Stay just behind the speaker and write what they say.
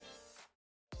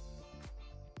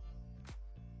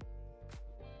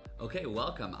Okay,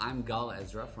 welcome. I'm Gal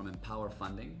Ezra from Empower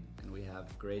Funding, and we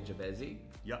have Gray Jabezi.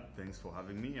 Yeah, thanks for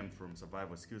having me. I'm from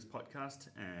Survival Skills Podcast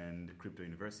and Crypto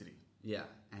University. Yeah,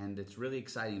 and it's really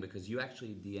exciting because you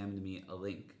actually DM'd me a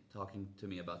link talking to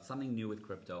me about something new with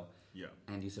crypto. Yeah.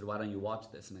 And you said, why don't you watch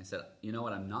this? And I said, you know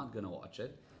what, I'm not going to watch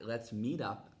it. Let's meet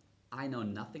up. I know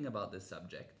nothing about this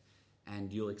subject,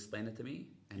 and you'll explain it to me,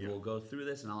 and Yeah. we'll go through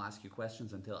this, and I'll ask you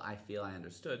questions until I feel I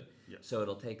understood. Yeah. So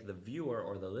it'll take the viewer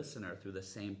or the listener through the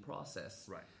same process.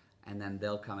 Right. And then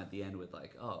they'll come at the end with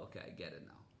like, oh, okay, I get it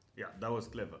now. Yeah, that was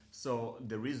clever. So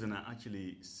the reason I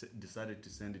actually decided to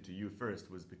send it to you first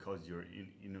was because you're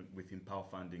with Empower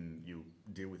Funding, you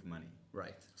deal with money.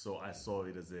 Right. So I saw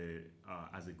it as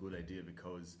a good idea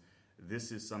because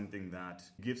this is something that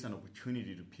gives an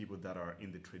opportunity to people that are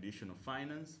in the traditional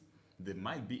finance. They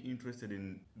might be interested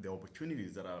in the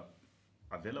opportunities that are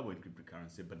available in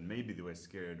cryptocurrency, but maybe they were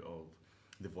scared of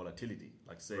the volatility.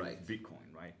 Like say Right. with Bitcoin,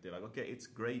 right? They're like, okay, it's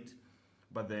great,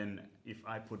 but then if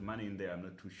I put money in there, I'm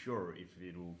not too sure if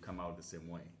it will come out the same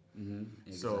way.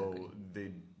 Exactly. So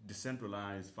the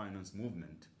decentralized finance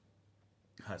movement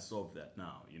has solved that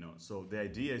now, So the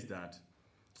idea is that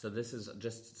So this is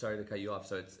just, sorry to cut you off.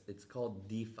 So it's called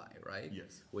DeFi, right?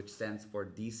 Yes. Which stands for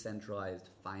Decentralized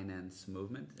Finance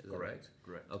Movement. Is that right?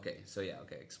 Correct. Okay. So yeah.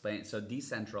 Okay. Explain. So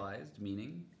decentralized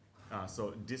meaning.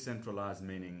 So decentralized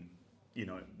meaning,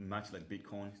 much like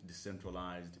Bitcoin,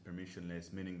 decentralized,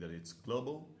 permissionless, meaning that it's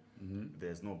global.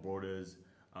 There's no borders,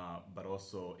 but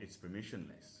also it's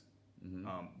permissionless.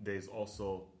 There's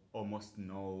also almost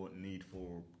no need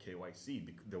for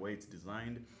KYC the way it's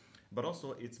designed, but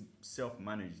also it's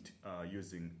self-managed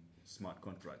using smart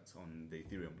contracts on the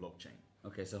Ethereum blockchain.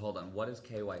 Okay. So hold on. What is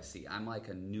KYC? I'm like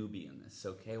a newbie in this.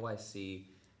 So KYC.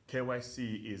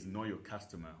 KYC is know your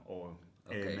customer, or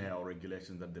Okay. AML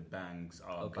regulations that the banks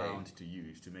are Okay. bound to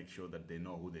use to make sure that they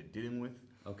know who they're dealing with.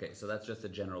 Okay. So that's just a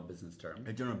general business term.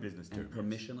 A general business term. And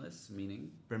permissionless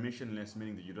meaning. Permissionless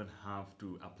meaning that you don't have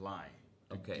to apply.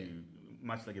 Okay.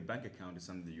 Much like a bank account is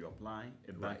something that you apply,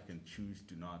 a bank Right. can choose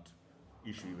to not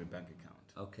issue you a bank account.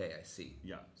 Okay. I see.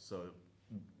 Yeah, so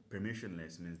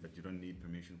permissionless means that you don't need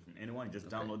permission from anyone. You just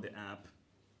Okay. download the app,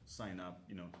 sign up,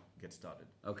 get started.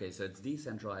 Okay, so it's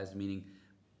decentralized, meaning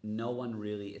no one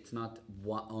really, it's not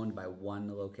owned by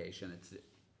one location, it's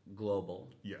global,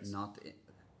 Yes. not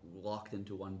locked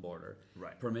into one border.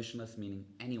 Right. Permissionless, meaning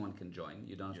anyone can join,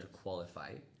 you don't have to Yes.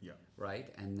 qualify. Yeah.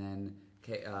 Right? And then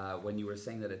when you were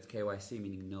saying that it's KYC,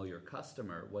 meaning know your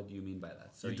customer, what do you mean by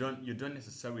that? So You don't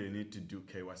necessarily need to do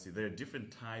KYC. There are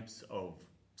different types of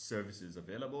services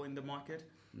available in the market.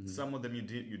 Some of them you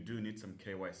do need some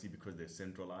KYC because they're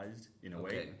centralized in a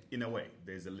Okay. way. In a way,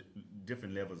 there's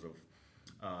different levels of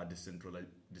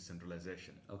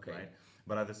decentralization. Okay. Right?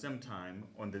 But at the same time,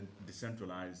 on the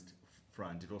decentralized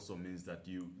front, it also means that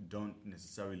you don't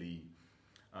necessarily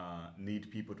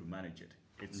need people to manage it.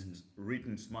 It's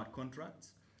written smart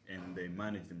contracts and they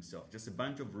manage themselves. Just a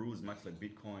bunch of rules, much like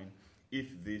Bitcoin.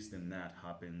 If this, then that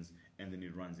happens, and then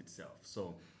it runs itself.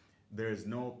 So there is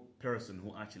no person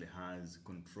who actually has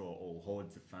control or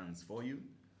holds the funds for you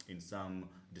in some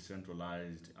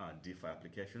decentralized DeFi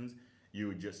applications.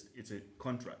 It's a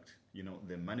contract.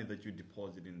 The money that you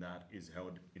deposit in that is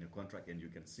held in a contract, and you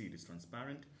can see it is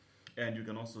transparent. And you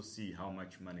can also see how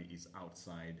much money is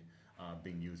outside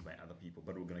being used by other people.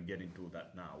 But we're going to get into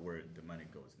that now, where the money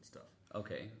goes and stuff.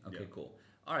 Okay, Yeah. cool.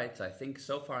 All right, so I think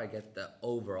so far I get the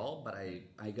overall, but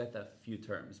I get a few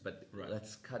terms. But Right.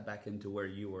 let's cut back into where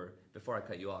you were, before I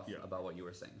cut you off, Yeah. about what you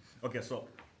were saying. Okay, so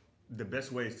the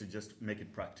best way is to just make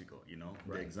it practical,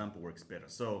 Right. The example works better.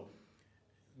 So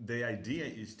the idea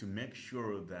is to make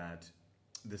sure that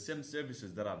the same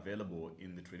services that are available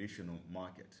in the traditional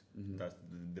market, that's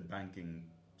the banking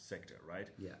sector,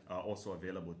 right? Yeah. Are also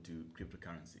available to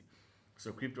cryptocurrency.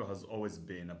 So crypto has always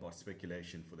been about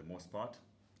speculation for the most part.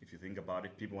 If you think about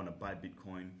it, people want to buy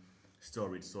Bitcoin,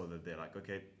 store it so that they're like,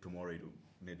 okay, tomorrow it will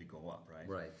maybe go up, right?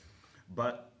 Right.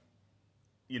 But,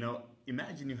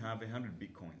 imagine you have 100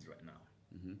 Bitcoins right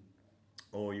now.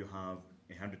 Or you have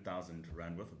 100,000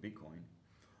 Rand worth of Bitcoin.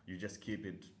 You just keep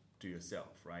it to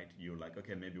yourself, right? You're like,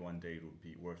 okay, maybe one day it will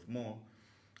be worth more.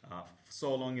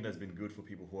 So long it has been good for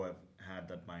people who have had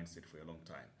that mindset for a long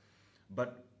time.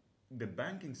 But the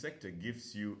banking sector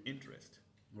gives you interest.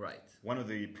 Right. One of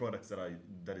the products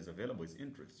that is available is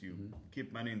interest. You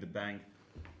keep money in the bank.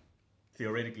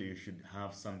 Theoretically, you should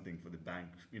have something for the bank.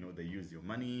 They use your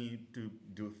money to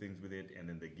do things with it, and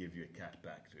then they give you a cat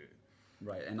back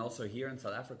Right, and also here in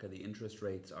South Africa, the interest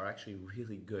rates are actually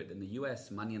really good. In the US,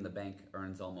 money in the bank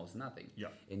earns almost nothing. Yeah.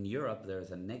 In Europe,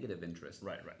 there's a negative interest.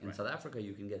 Right. In South Africa,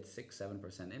 you can get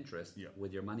 6-7% interest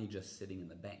with your money just sitting in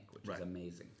the bank, which is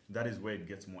amazing. That is where it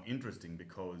gets more interesting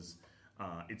because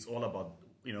it's all about,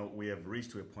 we have reached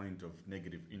to a point of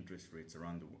negative interest rates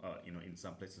around in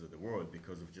some places of the world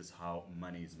because of just how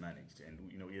money is managed, and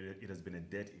it has been a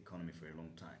debt economy for a long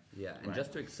time. Yeah, and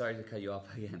just sorry to cut you off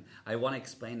again, I want to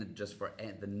explain it just for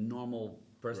the normal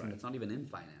person that's not even in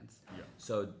finance. Yeah.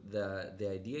 So the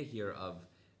idea here of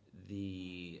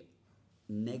the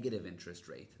negative interest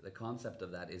rate, the concept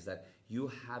of that is that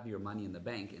you have your money in the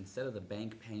bank, instead of the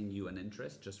bank paying you an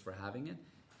interest just for having it,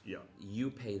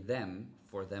 you pay them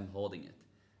for them holding it.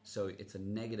 So it's a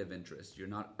negative interest. You're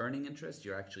not earning interest,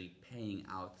 you're actually paying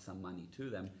out some money to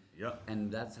them. Yeah.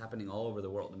 And that's happening all over the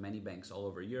world, many banks all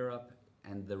over Europe.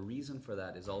 And the reason for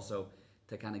that is also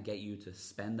to kind of get you to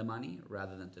spend the money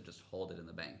rather than to just hold it in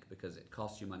the bank, because it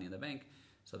costs you money in the bank.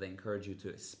 So they encourage you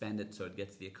to spend it so it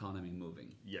gets the economy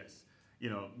moving. Yes.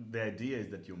 The idea is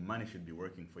that your money should be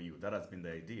working for you. That has been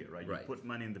the idea, right? You put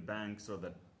money in the bank so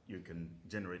that you can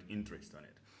generate interest on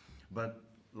it. But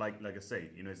like I say,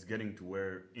 it's getting to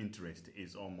where interest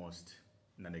is almost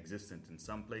non-existent in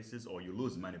some places, or you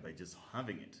lose money by just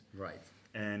having it. Right.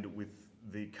 And with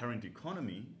the current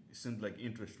economy, it seems like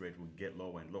interest rate will get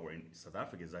lower and lower. And South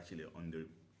Africa is actually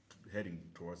heading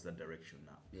towards that direction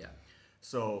now. Yeah.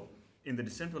 So in the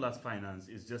decentralized finance,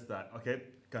 it's just that, okay,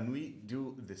 can we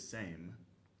do the same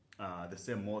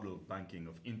model of banking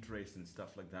of interest and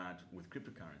stuff like that with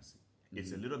cryptocurrency?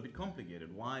 It's a little bit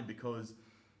complicated. Why? Because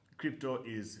crypto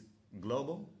is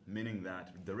global, meaning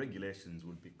that the regulations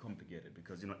would be complicated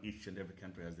because each and every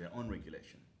country has their own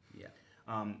regulation. Yeah.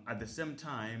 At the same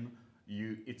time,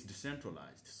 it's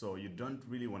decentralized, so you don't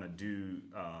really want to do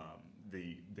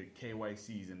the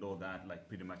KYCs and all that, like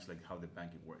pretty much like how the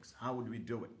banking works. How would we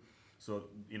do it? So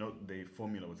the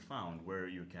formula was found where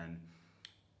you can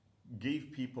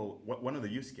give people one of the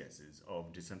use cases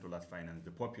of decentralized finance.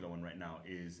 The popular one right now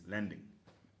is lending.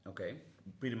 Okay.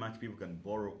 Pretty much people can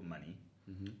borrow money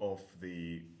off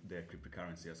their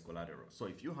cryptocurrency as collateral. So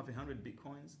if you have 100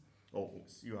 bitcoins, or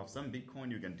you have some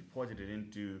Bitcoin, you can deposit it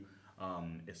into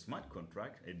a smart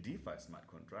contract, a DeFi smart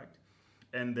contract,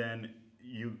 and then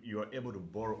you are able to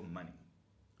borrow money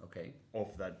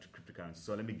off that cryptocurrency.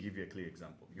 So let me give you a clear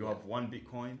example. You have one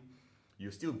Bitcoin,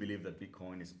 you still believe that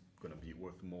Bitcoin is going to be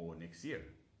worth more next year,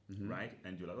 right?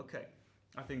 And you're like, okay,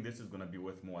 I think this is going to be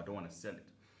worth more. I don't want to sell it.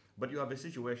 But you have a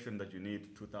situation that you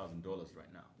need $2,000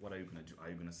 right now. What are you going to do? Are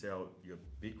you going to sell your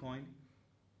Bitcoin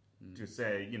to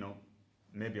say,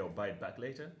 maybe I'll buy it back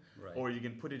later? Right. Or you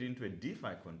can put it into a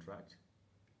DeFi contract.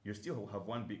 You still have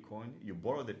one Bitcoin. You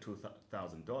borrow the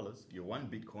 $2,000. Your one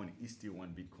Bitcoin is still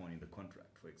one Bitcoin in the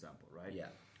contract, for example, right? Yeah.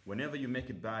 Whenever you make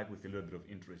it back with a little bit of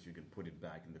interest, you can put it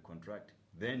back in the contract.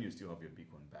 Then you still have your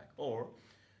Bitcoin back. Or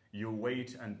you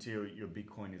wait until your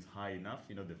Bitcoin is high enough,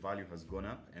 the value has gone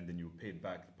up, and then you pay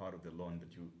back part of the loan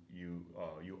that you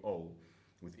owe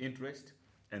with interest,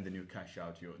 and then you cash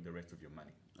out the rest of your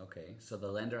money. Okay, so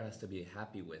the lender has to be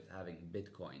happy with having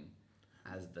Bitcoin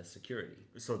as the security.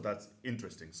 So that's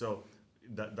interesting. So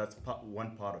that's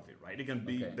one part of it, right? It can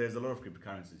be, there's a lot of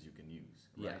cryptocurrencies you can use,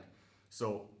 right? Yeah.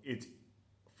 So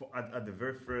at the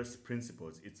very first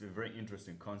principles, it's a very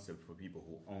interesting concept for people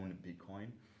who own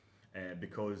Bitcoin.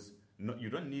 Because you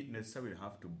don't necessarily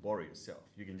have to borrow yourself.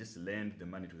 You can just lend the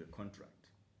money to the contract.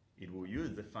 It will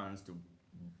use the funds to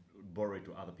borrow it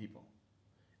to other people.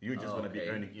 You're just going to be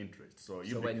earning interest. So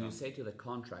when you say to the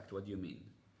contract, what do you mean?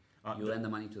 You lend the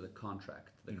money to the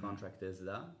contract. The contract is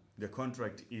the? The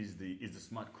contract is the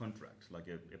smart contract, like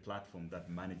a platform that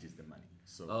manages the money.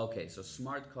 So so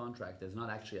smart contract is not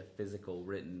actually a physical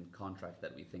written contract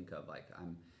that we think of. Like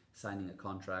I'm signing a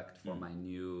contract for my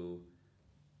new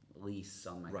lease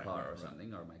on my car or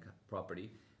something, or my property.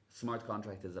 Smart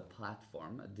contract is a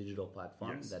platform, a digital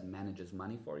platform that manages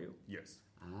money for you. Yes.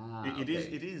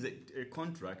 It is a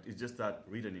contract. It's just that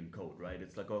written in code, right?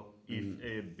 It's like, if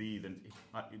A, B, then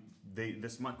the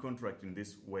smart contract in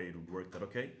this way it would work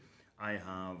that, I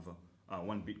have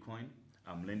one Bitcoin,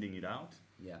 I'm lending it out,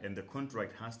 and the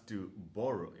contract has to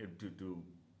borrow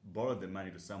the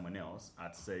money to someone else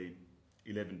at, say,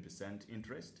 11%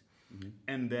 interest.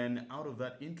 And then out of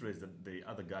that interest that the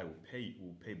other guy will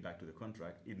pay back to the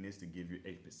contract, it needs to give you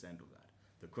 8% of that.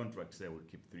 The contract say will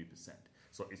keep 3%.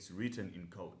 So it's written in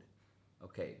code.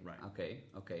 Okay. Right.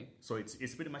 Okay. So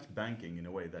it's pretty much banking in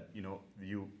a way that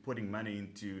you putting money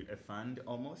into a fund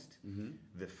almost.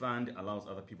 The fund allows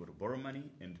other people to borrow money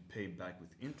and pay back with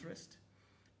interest.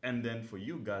 And then for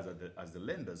you guys as the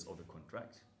lenders of the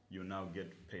contract, you now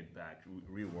get paid back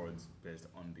rewards based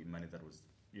on the money that was,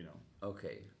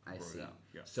 Okay, I borrowed see. out.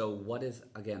 Yeah. So what is,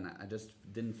 again, I just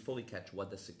didn't fully catch what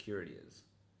the security is.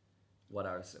 What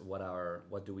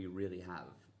do we really have?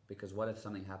 Because what if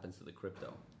something happens to the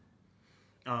crypto?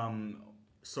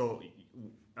 So,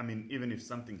 I mean, even if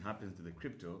something happens to the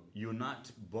crypto, you're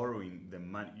not borrowing the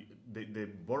money. The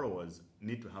borrowers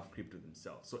need to have crypto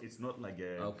themselves. So it's not like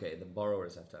a... Okay, the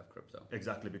borrowers have to have crypto.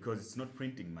 Exactly, because it's not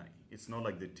printing money. It's not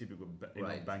like the typical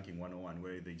Right. banking 101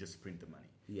 where they just print the money.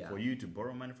 Yeah. For you to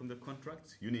borrow money from the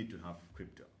contracts, you need to have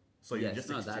crypto. So you Yes, just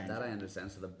no, exchange that I it.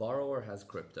 understand. So the borrower has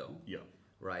crypto, Yeah,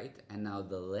 right? And now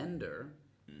the lender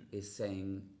is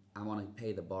saying, I want to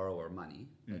pay the borrower money,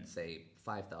 let's say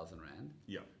 5,000 Rand,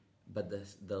 yeah, but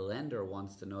the lender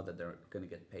wants to know that they're going to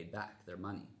get paid back their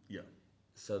money. yeah.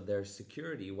 So their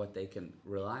security, what they can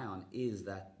rely on is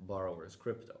that borrower's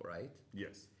crypto, right?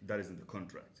 Yes, that is in the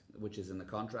contract. Which is in the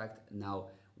contract. Now,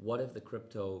 what if the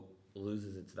crypto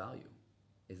loses its value?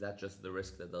 Is that just the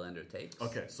risk that the lender takes?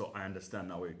 Okay, so I understand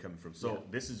now where you're coming from. So Yeah.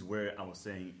 this is where I was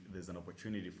saying there's an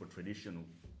opportunity for traditional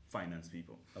finance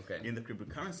people. Okay. In the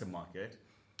cryptocurrency market,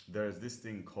 there's this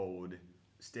thing called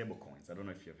stablecoins. I don't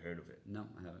know if you've heard of it. No,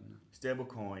 I haven't. No.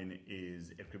 Stablecoin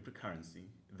is a cryptocurrency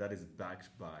that is backed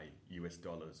by US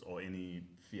dollars or any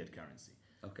fiat currency.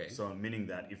 Okay. So meaning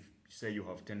that if, say, you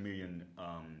have 10 million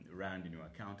Rand in your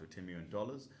account or $10 million,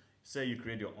 say you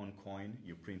create your own coin,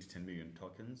 you print 10 million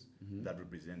tokens that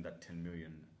represent that 10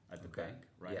 million at the Okay. bank,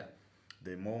 right? Yeah.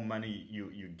 The more money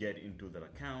you get into that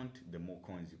account, the more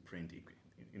coins you print,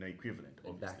 equivalent, It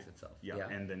obviously. backs itself. Yeah. Yeah.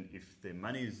 And then if the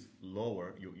money is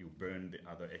lower, you burn the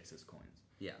other excess coins.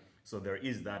 Yeah. So there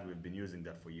is that. We've been using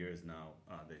that for years now.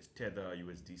 There's Tether,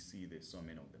 USDC, there's so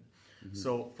many of them.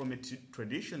 So from a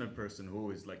traditional person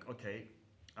who is like, okay,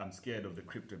 I'm scared of the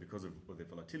crypto because of the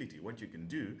volatility, what you can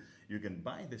do, you can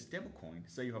buy the stablecoin.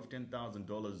 Say you have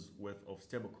 $10,000 worth of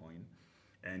stablecoin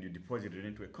and you deposit it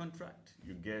into a contract.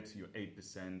 You get your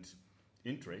 8%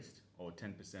 interest or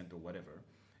 10% or whatever.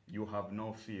 You have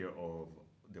no fear of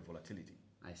the volatility.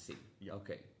 I see. Yeah.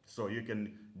 Okay. So you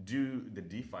can do the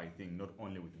DeFi thing not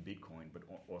only with Bitcoin, but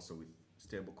also with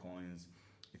stable coins,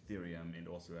 Ethereum, and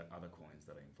also other coins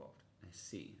that are involved. I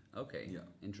see. Okay. Yeah.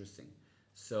 Interesting.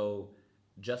 So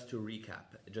just to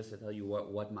recap, just to tell you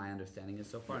what my understanding is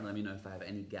so far, and let me know if I have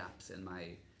any gaps in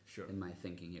my Sure. in my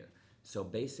thinking here. So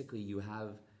basically, you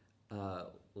have a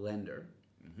lender,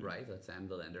 right? Let's say I'm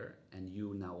the lender, and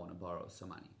you now want to borrow some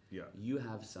money. Yeah. You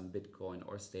have some Bitcoin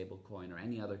or stable coin or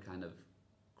any other kind of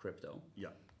crypto Yeah.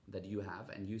 that you have,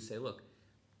 and you say, look,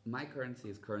 my currency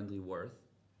is currently worth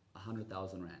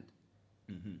 100,000 Rand.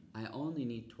 I only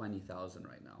need 20,000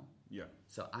 right now. Yeah.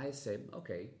 So I say,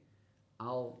 okay,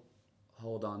 I'll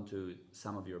hold on to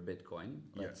some of your Bitcoin,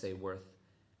 let's Yes. say worth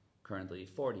currently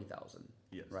 40,000,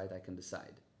 Yes. right? I can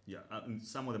decide. Yeah. And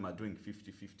some of them are doing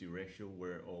 50-50 ratio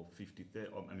or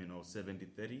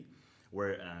 70-30,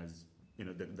 whereas,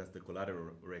 that's the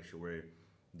collateral ratio where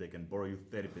they can borrow you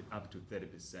up to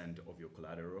 30% of your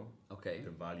collateral, Okay.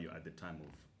 the value at the time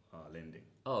of lending.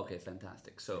 Oh, okay,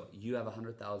 fantastic. So you have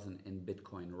 100,000 in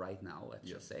Bitcoin right now, let's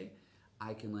Yes. just say.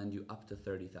 I can lend you up to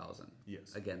 30,000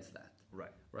 Yes. against that,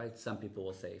 Right. right? Some people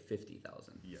will say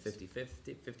 50,000. Yes.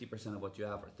 50% of what you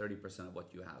have or 30% of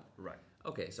what you have. Right.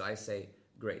 Okay, so I say,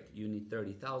 great, you need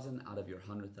 30,000 out of your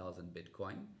 100,000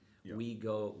 Bitcoin. Yeah. We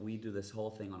do this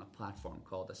whole thing on a platform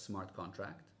called a smart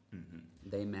contract.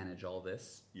 They manage all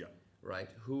this, Yeah. right?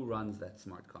 Who runs that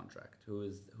smart contract? Who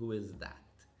is that?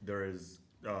 There is,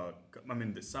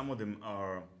 some of them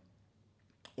are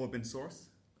open source.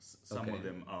 Some Okay. of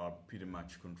them are pretty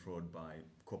much controlled by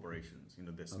corporations.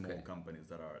 The small Okay. companies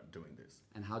that are doing this.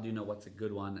 And how do you know what's a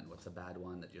good one and what's a bad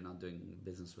one, that you're not doing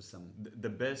business with some? The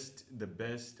best.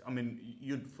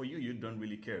 You don't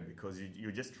really care because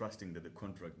you're just trusting that the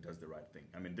contract does the right thing.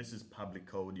 This is public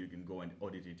code. You can go and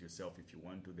audit it yourself if you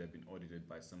want to. They've been audited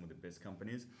by some of the best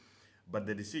companies. But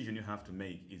the decision you have to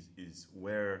make is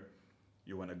where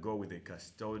you want to go with a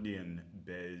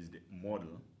custodian-based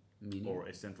model. Meaning? Or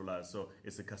a centralized. So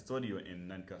it's a custodial and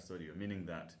non-custodial, meaning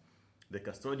that the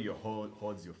custodial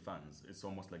holds your funds. It's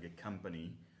almost like a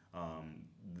company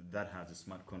that has a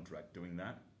smart contract doing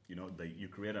that. You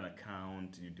create an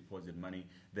account, you deposit money.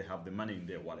 They have the money in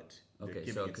their wallet. They're Okay,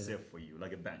 keeping so it safe for you,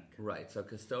 like a bank. Right. So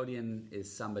custodian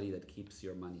is somebody that keeps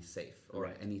your money safe or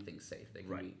Right. anything safe. They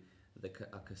can Right. be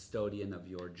a custodian of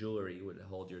your jewelry would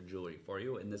hold your jewelry for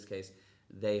you. In this case,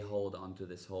 they hold on to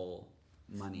this whole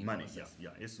money. process.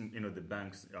 Yeah. It's the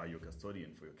banks are your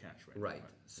custodian for your cash, right? Right.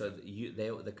 So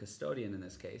the custodian in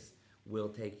this case will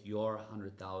take your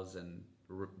 100,000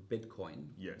 Bitcoin,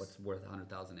 Yes. what's worth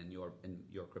 100,000 in your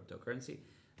cryptocurrency.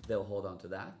 they'll hold on to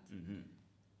that, Mm-hmm.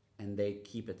 and they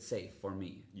keep it safe for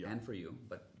me Yeah. and for you,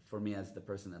 but for me as the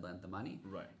person that lent the money.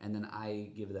 Right. And then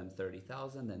I give them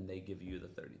 30,000, and they give you the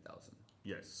 30,000.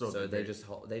 Yes. So they just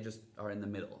are in the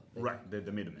middle. right. They're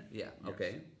the middleman. Yeah. Yes.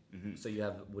 Okay. Mm-hmm. So you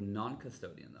have with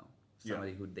non-custodian though, Yeah.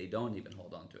 somebody who they don't even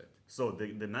hold on to it. So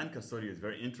the non-custodial is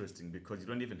very interesting because you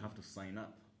don't even have to sign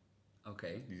up.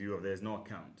 Okay. There's no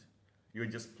account. You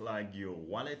just plug your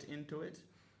wallet into it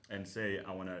and say,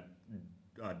 I want to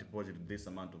deposit this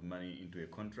amount of money into a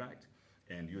contract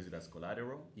and use it as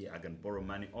collateral. Yeah. I can borrow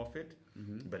money off it,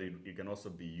 Mm-hmm. but it can also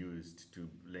be used to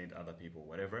lend other people,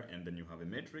 whatever. And then you have a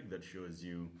metric that shows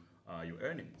you your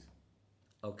earnings.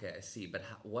 Okay, I see. But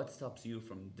what stops you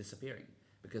from disappearing?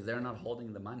 Because they're not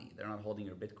holding the money. They're not holding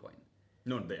your Bitcoin.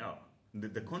 No, they are.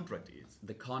 The contract is.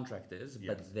 The contract is, Yes.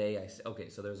 but they. Okay,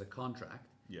 so there's a contract,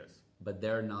 Yes. but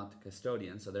they're not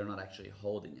custodians, so they're not actually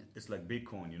holding it. It's like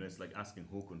Bitcoin, it's like asking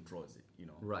who controls it,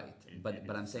 Right.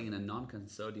 But I'm saying in a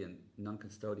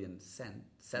non-custodian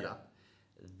setup,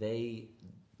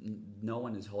 no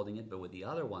one is holding it, but with the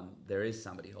other one, there is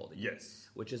somebody holding it. Yes.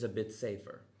 Which is a bit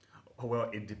safer. Well,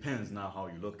 it depends now how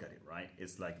you look at it, right?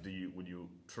 It's like, would you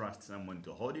trust someone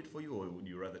to hold it for you, or would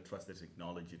you rather trust the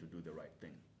technology to do the right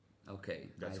thing? Okay,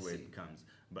 That's I where see. it comes.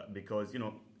 But because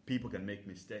people can make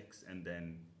mistakes and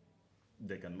then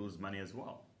they can lose money as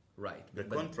well. Right. The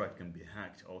but contract can be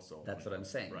hacked also. that's what I'm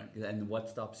saying. Right. And what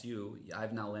stops you?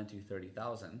 I've now lent you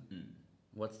 30,000. Mm.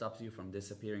 What stops you from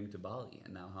disappearing to Bali?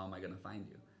 And now how am I going to find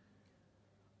you?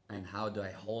 And how do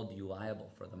I hold you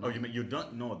liable for the Oh, money? you mean you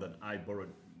don't know that I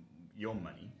borrowed your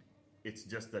money? It's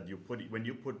just that you put it when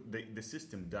you put the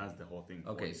system does the whole thing. For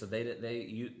Okay, you. so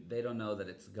they don't know that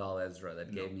it's Gal Ezra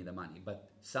that gave me the money, but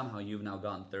somehow you've now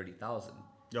gone 30,000.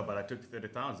 Yeah, but I took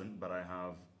 30,000, but I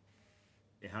have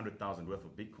 100,000 worth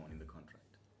of Bitcoin in the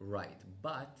contract. Right,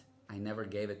 but I never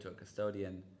gave it to a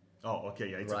custodian. Oh, okay,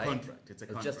 yeah, it's Right? a contract. It's a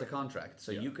contract. It's just a contract.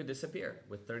 So Yeah. you could disappear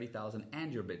with 30,000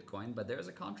 and your Bitcoin, but there's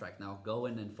a contract now. Go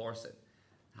and enforce it.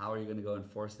 How are you going to go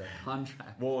enforce that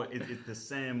contract? Well, it's the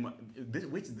same.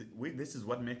 This is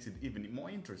what makes it even more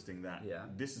interesting. That Yeah.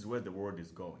 this is where the world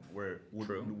is going. Where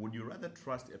True. would you rather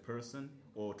trust a person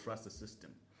or trust a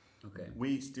system? Okay.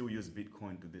 We still use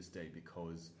Bitcoin to this day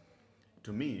because,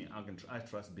 to me, I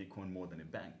trust Bitcoin more than a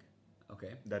bank.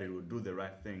 Okay. That it will do the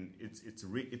right thing.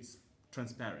 It's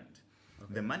transparent.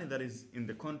 Okay. The money that is in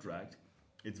the contract,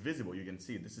 it's visible. You can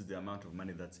see this is the amount of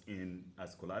money that's in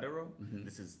as collateral. Mhm.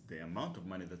 This is the amount of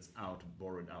money that's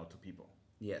borrowed out to people.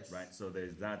 Yes. Right. So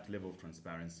there's that level of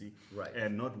transparency. Right.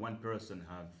 And not one person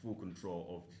have full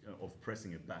control of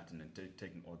pressing a button and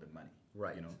taking all the money.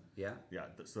 Right. Yeah. Yeah.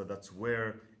 So that's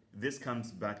where this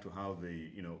comes back to how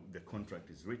the contract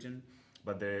is written.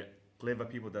 But the clever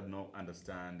people that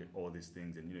understand all these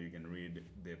things, and you can read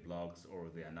their blogs or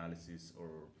their analysis or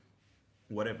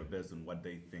whatever based on what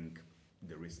they think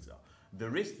the risks are. The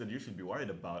risks that you should be worried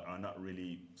about are not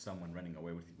really someone running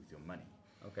away with your money.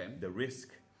 Okay. The risk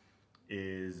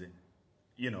is,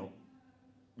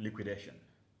 liquidation.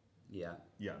 Yeah.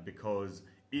 Yeah, because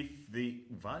if the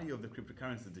value of the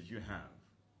cryptocurrency that you have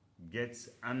gets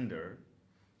under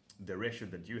the ratio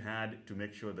that you had to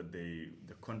make sure that the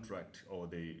contract or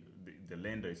the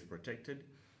lender is protected,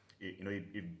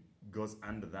 it goes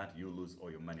under that, you lose all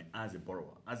your money as a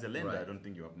borrower. As a lender, Right. I don't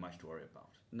think you have much to worry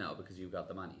about. No, because you've got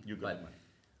the money. You got But the money.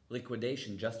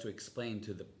 liquidation, just to explain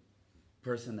to the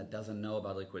person that doesn't know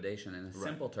about liquidation in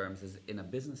simple terms, is in a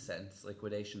business sense,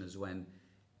 liquidation is when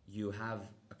you have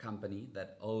a company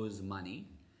that owes money,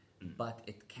 but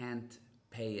it can't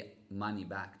pay money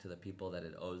back to the people that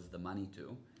it owes the money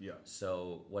to. Yeah.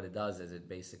 So what it does is it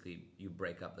basically, you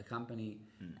break up the company,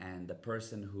 and the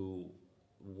person who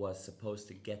was supposed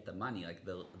to get the money, like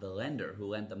the lender who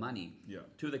lent the money Yeah.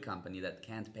 to the company that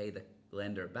can't pay the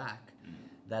lender back,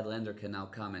 that lender can now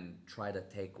come and try to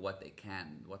take what they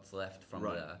can, what's left from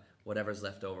Right. whatever's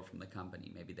left over from the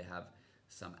company. Maybe they have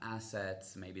some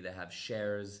assets, maybe they have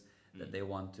shares that they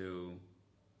want to,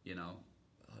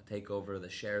 take over the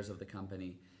shares of the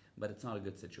company, but it's not a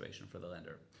good situation for the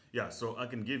lender. Yeah, so I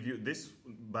can give you this.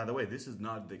 By the way, this is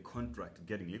not the contract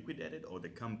getting liquidated or the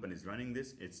company's running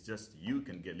this. It's just you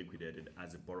can get liquidated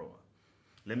as a borrower.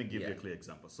 Let me give you a clear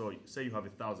example. So say you have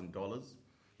 $1,000,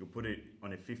 you put it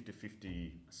on a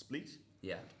 50-50 split,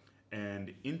 Yeah.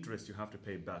 and interest you have to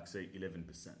pay back, say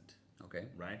 11%, Okay.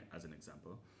 right? As an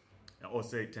example, or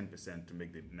say 10% to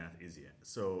make the math easier.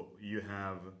 So you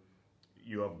have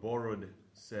borrowed,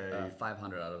 say,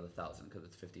 500 out of the 1,000 because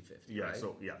it's 50-50. yeah.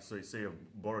 Right? So say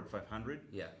you've borrowed 500,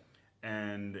 yeah.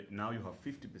 and now you have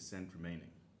 50%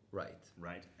 remaining, Right.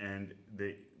 right? And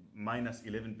the minus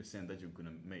 11% that you're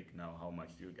gonna make now, how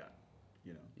much do you got?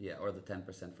 you know. Yeah, or the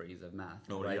 10% for ease of math,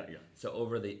 Oh, right? yeah. So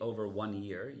over 1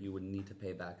 year, you would need to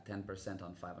pay back 10%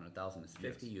 on 500,000 is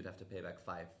 50. Yes. You'd have to pay back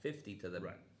 550 to the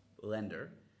Right.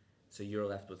 lender, so you're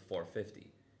left with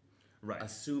 450. Right.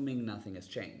 Assuming nothing has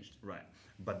changed. Right.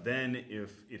 But then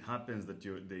if it happens that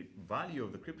the value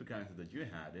of the cryptocurrency that you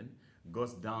had in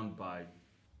goes down by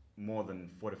more than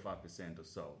 45% or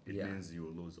so, it Yeah. means you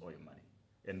will lose all your money.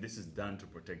 And this is done to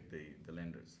protect the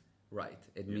lenders. Right.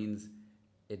 It Yeah.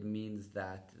 means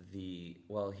that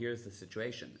here's the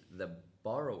situation. The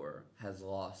borrower has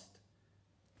lost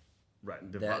Right.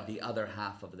 the other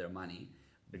half of their money,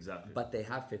 Exactly. but they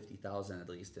have 50,000 at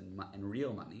least in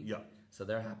real money. Yeah. So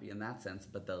they're happy in that sense,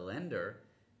 but the lender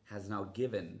has now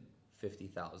given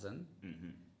 50,000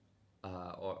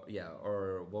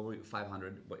 or what were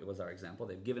 500 what was our example.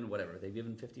 They've given whatever. They've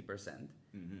given 50%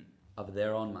 of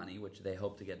their own money, which they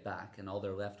hope to get back, and all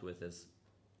they're left with is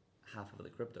half of the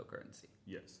cryptocurrency.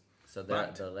 Yes. So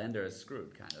But- the lender is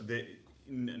screwed, kind of.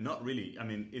 Not really. I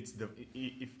mean,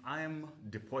 if I am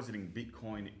depositing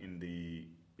Bitcoin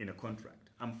in a contract,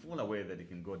 I'm full aware that it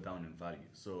can go down in value.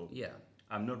 So Yeah.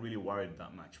 I'm not really worried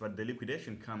that much. But the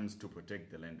liquidation comes to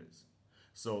protect the lenders.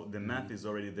 So the math is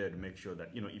already there to make sure that,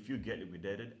 if you get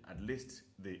liquidated, at least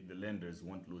the lenders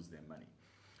won't lose their money.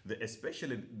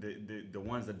 Especially the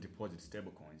ones that deposit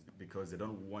stablecoins, because they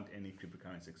don't want any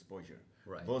cryptocurrency exposure.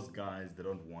 Right. Those guys, they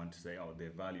don't want to say, their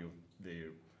value of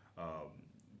their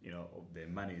their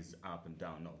money is up and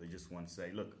down. No, they just want to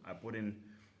say, look, I put in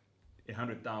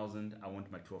 100,000, I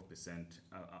want my 12%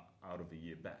 out of the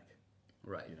year back.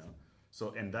 Right.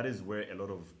 So, and that is where a lot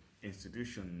of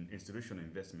institutional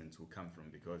investments will come from,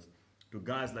 because to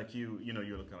guys like you,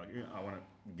 you're looking like, I want to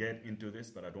get into this,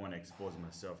 but I don't want to expose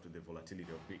myself to the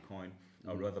volatility of Bitcoin.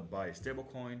 I'd rather buy a stable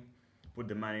coin, put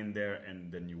the money in there,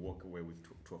 and then you walk away with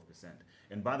 12%.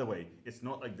 And by the way, it's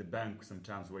not like the bank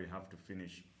sometimes where you have to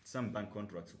finish. Some bank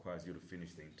contracts requires you to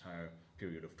finish the entire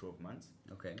period of 12 months.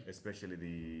 Okay. Especially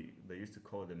they used to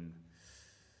call them,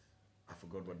 I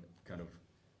forgot what kind of,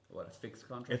 What, a fixed a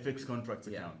contract? fixed contracts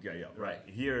Yeah. account. Yeah, right. Right.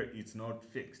 Here it's not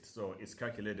fixed, so it's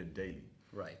calculated daily.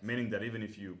 Right. Meaning that even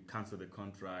if you cancel the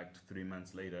contract 3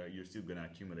 months later, you're still going to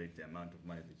accumulate the amount of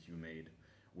money that you made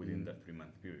within that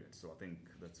 3-month period. So I think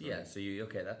that's Yeah, so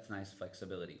that's nice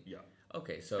flexibility. yeah.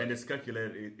 Okay, so And it's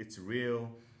calculated. It's real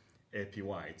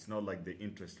APY. It's not like the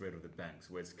interest rate of the banks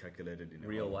where it's calculated in a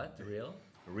real whole- what? Real?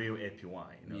 Real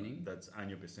APY. Meaning? That's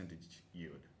annual percentage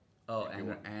yield. Oh,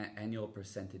 APY. annual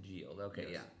percentage yield.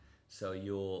 Okay, Yes. yeah. So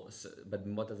but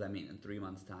what does that mean in 3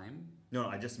 months' time? No,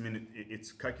 I just mean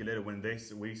it's calculated when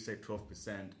we say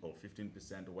 12% or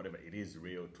 15% or whatever. It is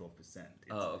real 12%.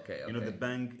 Okay. The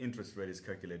bank interest rate is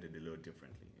calculated a little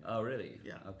differently. Oh, really?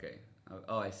 Yeah. Okay.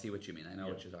 Oh, I see what you mean. I know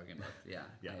Yeah. what you're talking about. Yeah,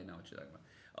 Yeah. I know what you're talking about.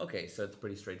 Okay, so it's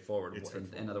pretty straightforward. It's In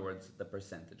straightforward. other words, the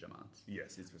percentage amounts.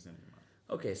 Yes, it's percentage amount.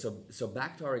 Okay, so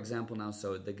back to our example now.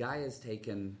 So the guy has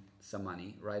taken some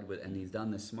money, right, and he's done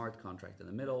this smart contract in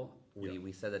the middle.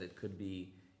 We said that it could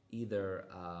be either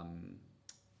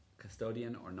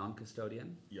custodian or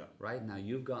non-custodian. Yeah. Right now,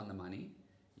 you've gotten the money.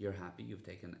 You're happy. You've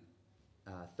taken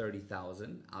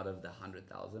 30,000 out of the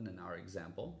 100,000 in our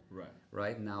example. Right.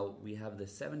 Right now, we have the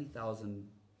 70,000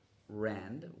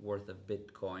 rand worth of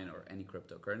Bitcoin or any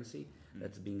cryptocurrency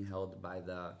that's being held by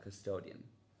the custodian.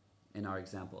 In our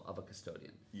example of a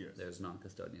custodian, Yes. there's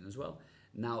non-custodian as well.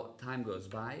 Now time goes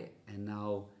by, and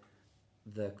now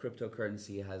the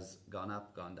cryptocurrency has gone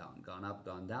up, gone down, gone up,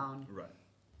 gone down. Right.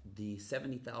 The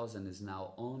 70,000 is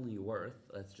now only worth,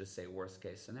 let's just say worst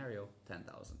case scenario,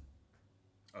 10,000.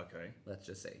 Okay. Let's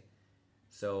just say.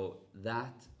 So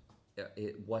that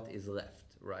what is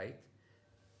left, right?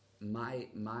 My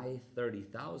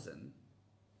 30,000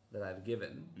 that I've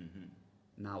given. Mm-hmm.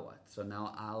 Now what? So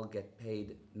now I'll get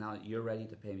paid. Now you're ready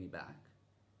to pay me back.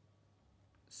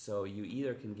 So you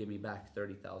either can give me back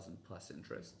 30,000 plus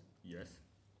interest, Yes.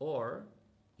 or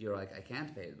you're like, I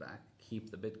can't pay it back.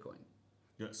 Keep the Bitcoin.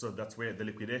 Yeah, so that's where the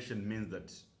liquidation means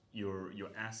that your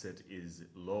asset is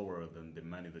lower than the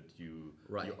money that you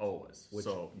owe us.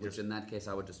 Which in that case,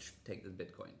 I would just take the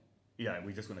Bitcoin. Yeah,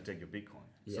 we're just going to take your Bitcoin.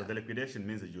 Yeah. So the liquidation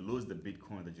means that you lose the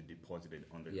Bitcoin that you deposited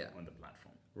on the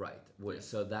platform. Right. Yeah.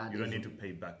 So that You don't need to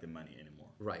pay back the money anymore.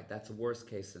 Right. That's a worst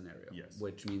case scenario. Yes.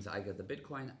 Which means I get the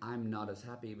Bitcoin. I'm not as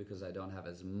happy because I don't have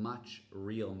as much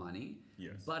real money.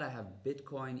 Yes. But I have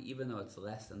Bitcoin, even though it's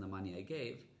less than the money I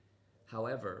gave.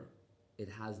 However, it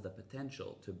has the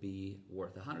potential to be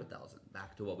worth 100,000.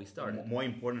 Back to what we started. More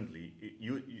importantly,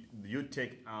 you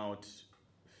take out,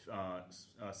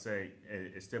 say,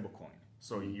 a stable coin.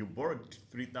 So you borrowed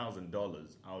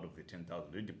 $3,000 out of the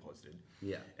 10,000 you deposited.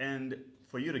 Yeah. And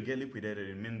for you to get liquidated,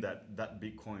 it means that that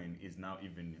Bitcoin is now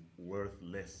even worth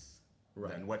less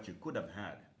Right. than what you could have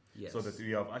had. Yes. So that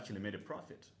you have actually made a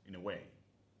profit in a way.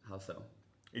 How so?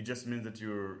 It just means that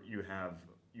you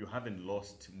haven't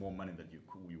lost more money than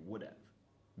you would have,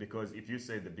 because if you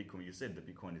say you said the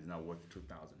Bitcoin is now worth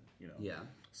 2,000, Yeah.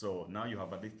 So now you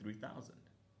have at least 3,000.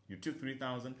 You took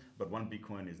 3,000, but one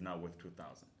Bitcoin is now worth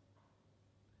 2,000.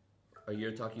 Are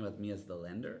you talking about me as the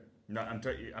lender? No, I'm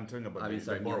talking about Me the as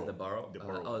the borrower. The borrower.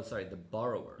 The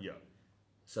borrower. Yeah.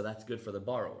 So that's good for the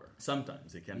borrower.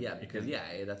 Sometimes it can. Yeah, it because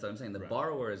can, that's what I'm saying. The Right.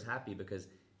 borrower is happy because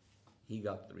he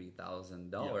got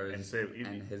 $3,000, Yeah, and so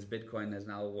and his Bitcoin is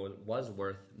now was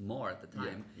worth more at the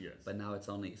time. yes. But now it's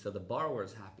only so the borrower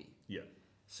is happy. Yeah.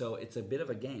 So it's a bit of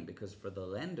a game because for the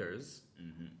lenders,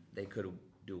 Mm-hmm. they could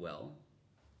do well.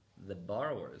 The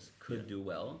borrowers could do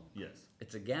well. Yes.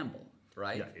 It's a gamble,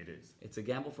 right? Yeah, it is. It's a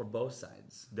gamble for both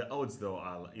sides The odds, though,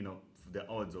 are the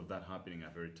odds of that happening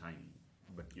are very tiny.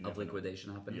 But you of never know.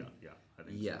 liquidation happening. Yeah, I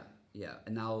think Yeah, so. yeah.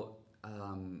 And now,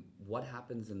 what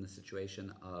happens in the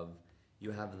situation of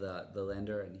you have the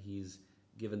lender and he's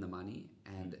given the money,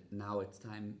 and now it's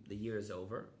time, the year is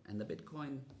over, and the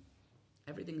Bitcoin,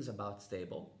 everything's about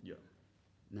stable. Yeah.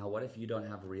 Now, what if you don't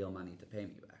have real money to pay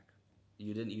me back?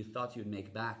 You thought you'd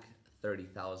make back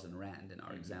 30,000 Rand in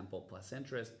our example plus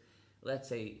interest. Let's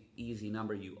say easy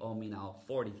number, you owe me now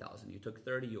 40,000. You took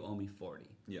 30, you owe me 40.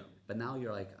 Yeah. But now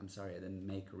you're like, I'm sorry, I didn't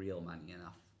make real money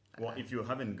enough. Well, if you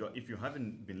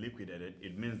haven't been liquidated,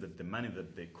 it means that the money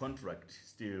that the contract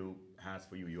still has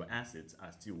for you, your assets,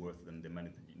 are still worth than the money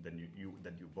that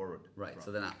you borrowed. Right. from.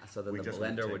 So then We the just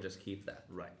lender would would take- just keep that.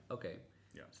 Right. Okay.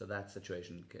 Yeah. So that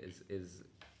situation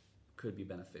could be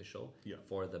beneficial Yeah.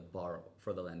 for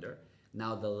the lender.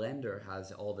 Now the lender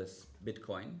has all this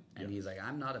Bitcoin, and Yeah. he's like,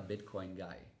 I'm not a Bitcoin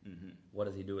guy. Mm-hmm. What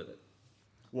does he do with it?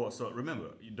 Well, so remember,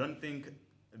 you don't think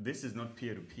this is not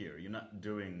peer to peer. You're not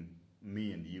doing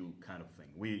me and you kind of thing.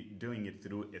 We're doing it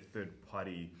through a third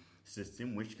party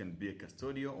system, which can be a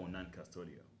custodial or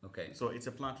non-custodial. Okay. So it's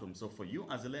a platform. So for you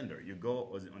as a lender, you go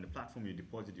on the platform, you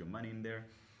deposit your money in there.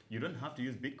 You don't have to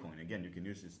use Bitcoin. Again, you can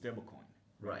use a stablecoin.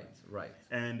 Right.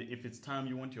 And if it's time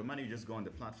you want your money, you just go on the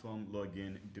platform, log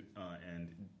in, and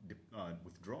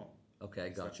withdraw. Okay, I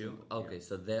It's got that you. simple. Okay,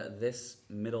 so this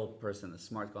middle person, the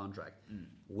smart contract,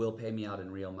 will pay me out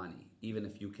in real money, even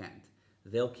if you can't.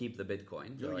 They'll keep the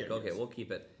Bitcoin. They're Oh, like, yeah, okay, yes. we'll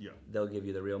keep it. Yeah. They'll give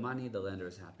you the real money. The lender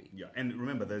is happy. Yeah, and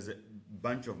remember, there's a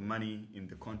bunch of money in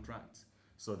the contracts,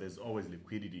 so there's always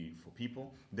liquidity for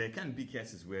people. There can be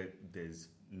cases where there's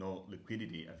no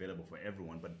liquidity available for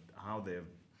everyone, but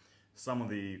some of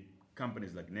the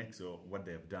companies like Nexo, what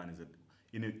they have done is that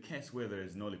in a case where there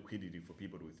is no liquidity for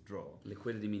people to withdraw,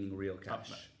 Liquidity meaning real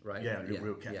cash, right? Yeah,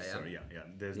 real cash. Yeah, yeah. Sorry, yeah.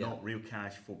 There's no real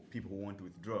cash for people who want to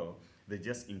withdraw. They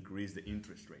just increase the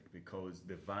interest rate because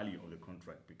the value of the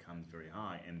contract becomes very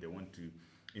high, and they want to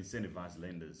incentivize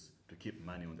lenders to keep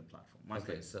money on the platform. Much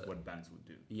Okay, like so- what banks would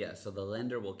do. Yeah, so the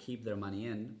lender will keep their money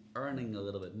in, earning a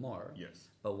little bit more. Yes.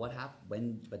 But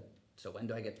when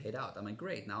do I get paid out? I'm like,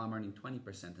 great, now I'm earning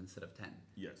 20% instead of 10.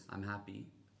 Yes. I'm happy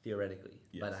theoretically.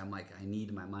 But Yes. I'm like, I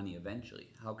need my money eventually.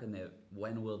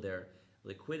 When will their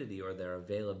liquidity or their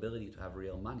availability to have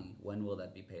real money, when will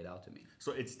that be paid out to me?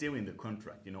 So it's still in the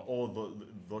contract. All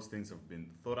those things have been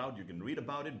thought out. You can read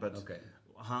about it, but Okay.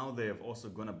 how they have also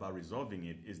gone about resolving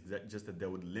it is that they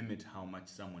would limit how much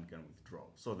someone can withdraw,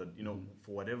 so that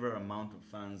for whatever amount of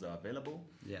funds are available,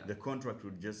 Yeah. the contract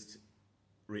would just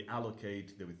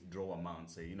reallocate the withdrawal amount.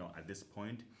 Say at this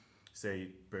point,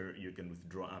 you can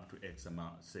withdraw up to X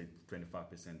amount, say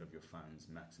 25% of your funds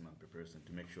maximum per person,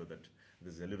 to make sure that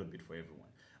there's a little bit for everyone.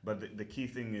 But the key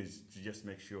thing is to just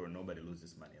make sure nobody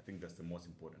loses money. I think that's the most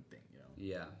important thing.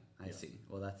 Yeah, I Yeah. see.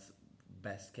 Well, that's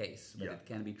best case, but Yeah. it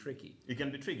can be tricky. It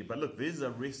can be tricky, but look, these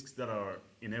are risks that are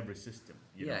in every system.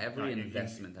 Yeah, every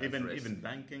investment has even risk. even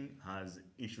banking has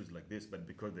issues like this, but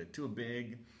because they're too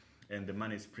big and the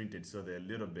money is printed, so they're a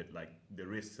little bit like the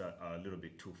risks are a little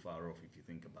bit too far off if you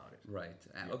think about it. Right.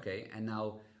 Yeah. Okay. And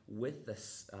now with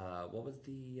this, what was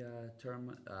the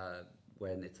term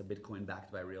when it's a Bitcoin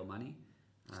backed by real money?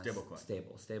 Stablecoin.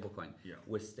 Stablecoin. Yeah.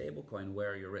 With stablecoin,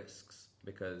 where are your risks?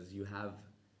 Because you have.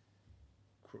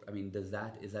 I mean, is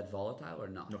that volatile or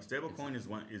not? No, stablecoin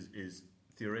is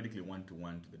theoretically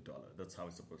 1-to-1 to the dollar. That's how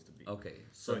it's supposed to be. Okay.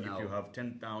 So now, if you have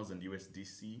 10,000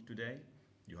 USDC today,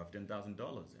 you have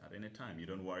 $10,000 at any time. You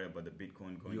don't worry about the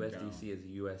Bitcoin going down. USDC is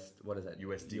US. What is that?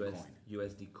 USD coin.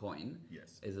 USD coin.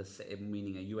 Yes.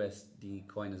 Meaning a USD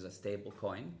coin is a stable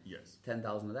coin. Yes.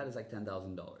 10,000 of that is like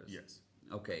 $10,000. Yes.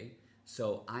 Okay.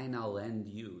 So I now lend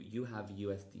you. You have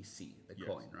USDC, the Yes.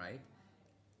 coin, right?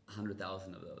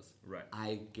 100,000 of those. Right.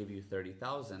 I give you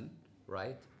 30,000,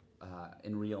 right,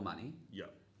 in real money, Yeah.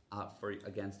 for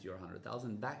against your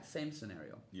 100,000. That same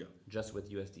scenario, Yeah. just with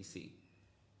USDC.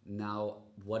 Now,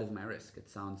 what is my risk? It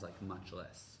sounds like much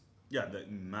less. Yeah,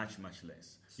 much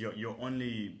less.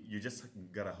 You just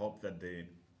gotta hope that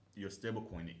your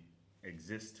stablecoin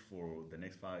exists for the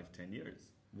next 5-10 years.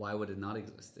 Why would it not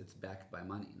exist? It's backed by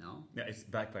money, no? Yeah, it's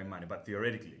backed by money, but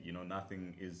theoretically,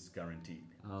 nothing is guaranteed.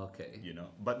 Okay.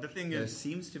 But the thing There is,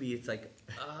 seems to be, it's like,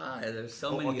 there's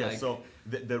so many. okay, like, so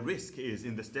the risk is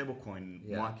in the stablecoin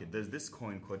Yeah. market. There's this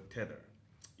coin called Tether.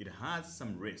 It has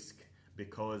some risk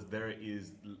because there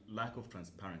is lack of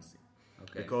transparency.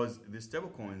 Okay. Because the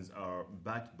stablecoins are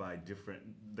backed by different,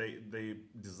 they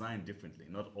design differently.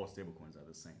 Not all stablecoins are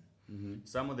the same. Mm-hmm.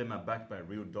 Some of them are backed by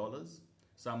real dollars.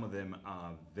 Some of them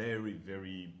are very,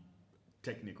 very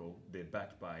technical. They're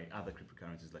backed by other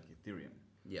cryptocurrencies like Ethereum.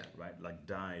 Yeah. Right? Like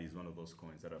DAI is one of those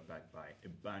coins that are backed by a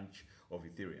bunch of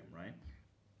Ethereum, right?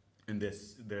 And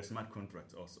there's smart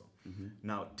contracts also. Mm-hmm.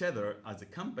 Now, Tether, as a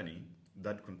company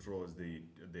that controls the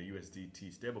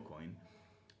USDT stablecoin,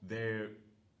 they're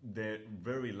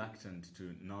very reluctant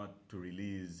to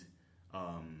release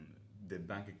the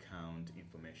bank account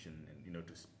information and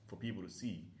for people to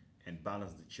see and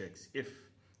balance the checks if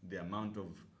the amount of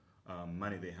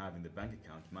money they have in the bank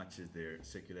account matches their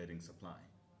circulating supply.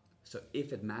 So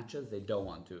if it matches, they don't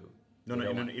want to. No, They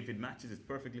don't want- if it matches, it's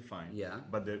perfectly fine. Yeah.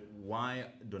 But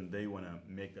why don't they want to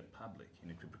make that public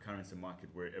in a cryptocurrency market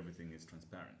where everything is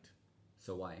transparent?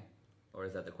 So why? Or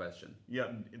is that the question? Yeah,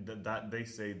 that they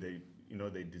say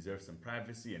they deserve some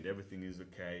privacy and everything is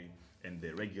okay and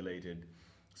they're regulated,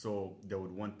 so they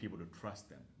would want people to trust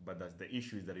them. But that's the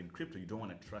issue, is that in crypto you don't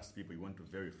want to trust people, you want to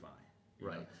verify. you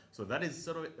know? Right. So that is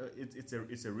sort of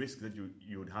it's a risk that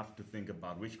you would have to think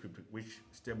about which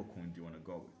stablecoin do you want to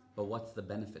go with. But what's the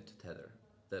benefit to Tether?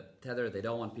 The Tether, they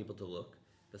don't want people to look.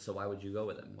 So why would you go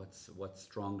with them? What's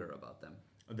stronger about them?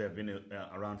 They've been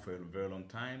around for a very long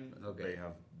time. Okay. They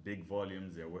have big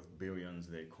volumes. They're worth billions.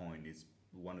 Their coin is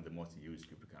one of the most used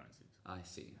cryptocurrencies. I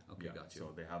see. Okay, got you.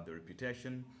 So they have the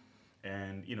reputation,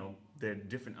 and there are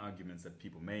different arguments that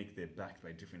people make. They're backed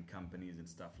by different companies and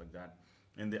stuff like that.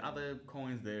 And the other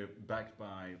coins, they're backed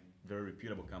by very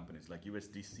reputable companies. Like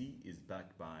USDC is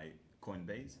backed by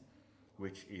Coinbase,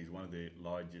 which is one of the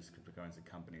largest cryptocurrency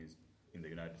companies in the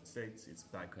United States. It's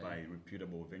backed by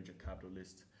reputable venture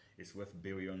capitalists. It's worth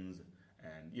billions,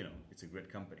 and it's a great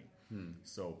company.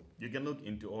 So you can look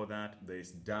into all that.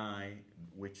 There's DAI,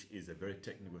 which is a very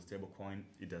technical stablecoin.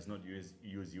 It does not use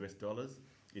US dollars.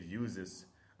 It uses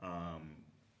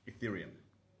Ethereum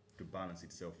to balance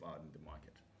itself out in the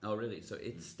market. Oh, really? So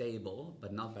it's stable,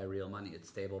 but not by real money. It's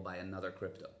stable by another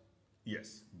crypto.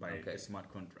 Yes, by a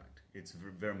smart contract. It's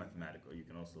very mathematical. You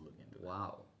can also look into that.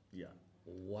 Wow. Yeah.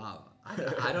 Wow.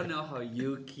 I don't know how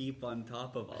you keep on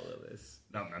top of all of this.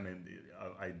 No, I mean,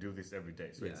 I do this every day,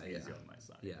 so it's easy on my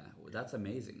side. Yeah, that's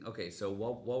amazing. Okay, so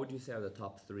what would you say are the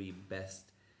top 3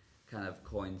 best kind of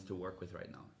coins to work with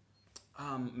right now?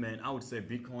 Man, I would say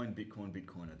Bitcoin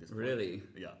at this point. Really?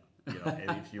 Yeah.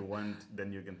 And if you want,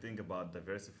 then you can think about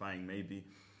diversifying maybe.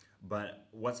 But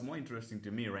what's more interesting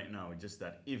to me right now is just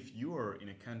that if you are in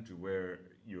a country where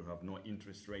you have no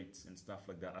interest rates and stuff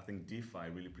like that, I think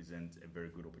DeFi really presents a very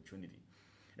good opportunity,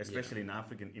 especially in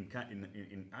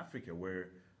Africa, where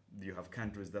you have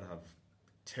countries that have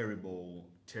terrible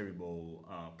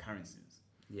currencies.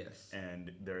 Yes.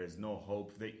 And there is no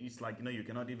hope. It's like you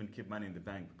cannot even keep money in the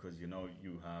bank because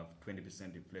you have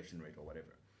 20% inflation rate or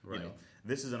whatever. Right.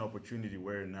 This is an opportunity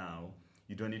where now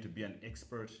you don't need to be an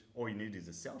expert. All you need is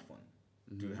a cell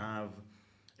phone to have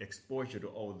exposure to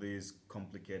all these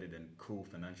complicated and cool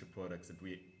financial products that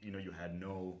you had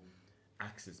no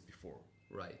access before.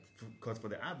 Right. Because for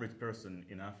the average person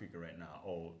in Africa right now,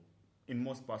 or in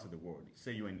most parts of the world,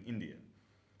 say you're in India,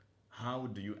 how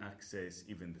do you access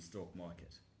even the stock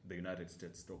market? The United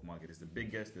States stock market is the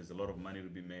biggest. There's a lot of money to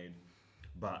be made,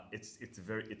 but it's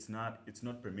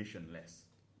not permissionless.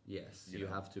 Yes, you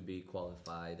have to be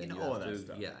qualified and all that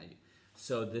stuff. Yeah.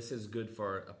 So this is good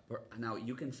for now.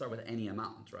 You can start with any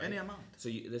amount, right? Any amount. So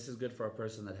this is good for a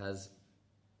person that has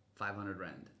 500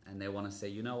 rand and they want to say,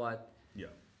 you know what? Yeah.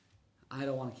 I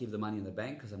don't want to keep the money in the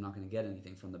bank because I'm not going to get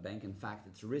anything from the bank. In fact,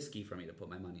 it's risky for me to put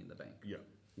my money in the bank. Yeah.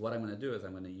 What I'm going to do is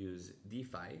I'm going to use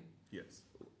DeFi. Yes.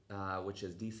 Which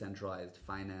is decentralized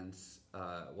finance.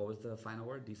 What was the final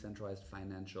word? Decentralized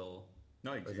financial.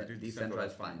 No,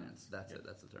 decentralized finance. That's it.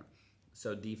 That's the term.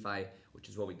 So DeFi, which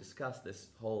is what we discussed, this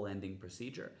whole lending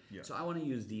procedure. Yeah. So I want to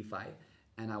use DeFi,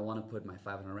 and I want to put my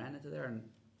 500 rand into there and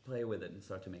play with it and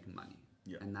start to make money.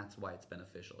 Yeah. And that's why it's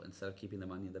beneficial. Instead of keeping the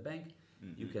money in the bank,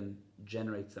 you can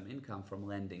generate some income from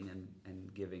lending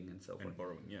and giving and so forth. And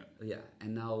borrowing, yeah. Yeah,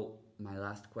 and now my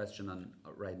last question on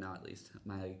right now at least,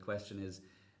 my question is,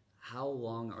 how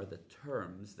long are the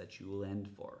terms that you lend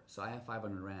for? So I have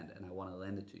 500 Rand and I want to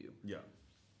lend it to you. Yeah.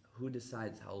 Who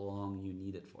decides how long you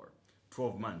need it for?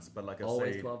 12 months, but like I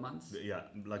Always said, 12 months? Yeah,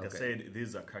 like I Okay. said,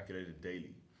 these are calculated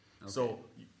daily. Okay. So,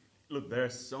 look, there are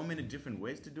so many different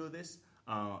ways to do this.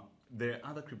 There are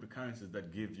other cryptocurrencies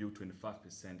that give you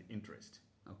 25% interest,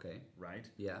 Okay. right?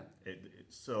 Yeah.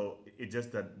 So it's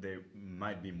just that they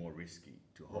might be more risky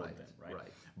to hold Right, them, right?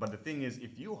 right. But the thing is,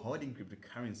 if you're holding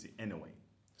cryptocurrency anyway,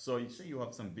 so you say you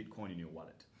have some Bitcoin in your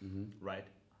wallet, right?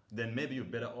 Then maybe you're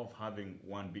better off having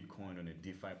one Bitcoin on a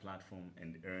DeFi platform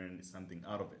and earn something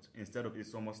out of it. Instead of,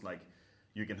 it's almost like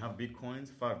you can have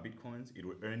Bitcoins, 5 Bitcoins, it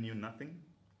will earn you nothing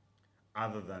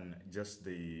other than just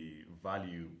the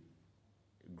value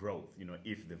growth,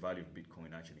 if the value of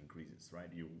Bitcoin actually increases,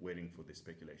 right? You're waiting for the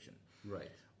speculation. Right.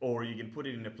 Or you can put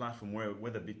it in a platform where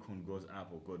whether Bitcoin goes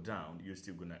up or go down, you're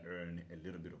still going to earn a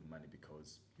little bit of money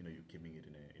because, you're keeping it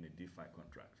in a DeFi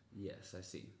contract. Yes, I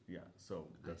see. Yeah, so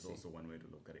that's see. also one way to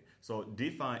look at it. So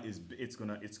DeFi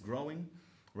it's growing.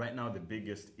 Right now, the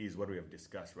biggest is what we have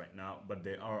discussed right now, but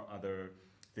there are other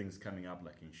things coming up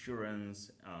like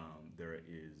insurance.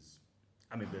 There's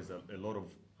a lot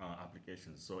of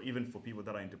applications. So even for people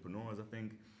that are entrepreneurs, I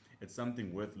think it's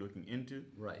something worth looking into.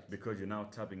 Right. Because you're now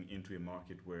tapping into a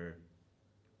market where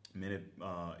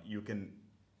you can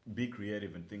be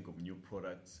creative and think of new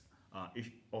products,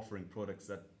 offering products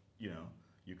that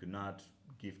you could not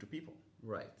give to people.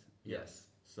 Right. Yes.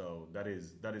 So that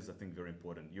is I think very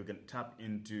important. You can tap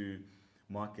into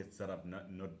markets that have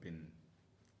not been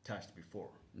touched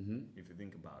before. If you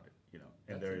think about it, and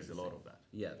That's there is a lot interesting. of that.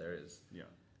 Yeah, there is. Yeah.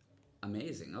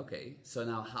 Amazing. Okay. So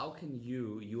now how can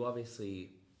you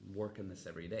obviously work in this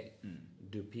every day.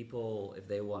 Do people, if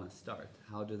they want to start,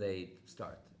 how do they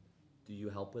start? Do you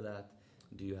help with that?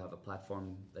 Do you have a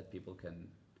platform that people can...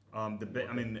 I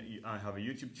have a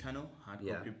YouTube channel,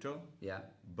 Hardcore Crypto. Yeah.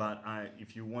 But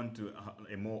if you want to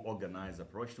a more organized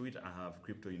approach to it, I have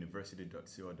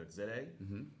cryptouniversity.co.za.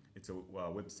 It's a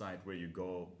website where you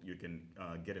can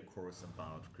get a course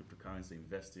about cryptocurrency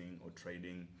investing or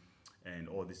trading, and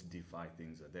all these DeFi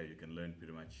things are there. You can learn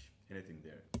pretty much anything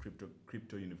there.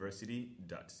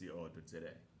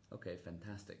 cryptouniversity.co.za. Okay,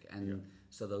 fantastic. And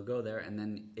so they'll go there and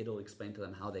then it'll explain to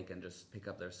them how they can just pick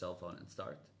up their cell phone and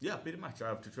start? Yeah, pretty much. I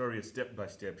have tutorials step by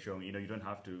step showing, you don't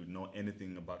have to know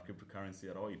anything about cryptocurrency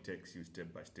at all. It takes you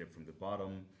step by step from the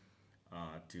bottom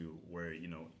to where,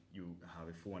 you have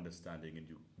a full understanding and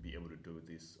you be able to do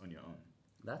this on your own.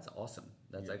 That's awesome.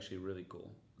 That's actually really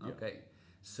cool. Yeah. Okay.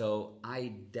 So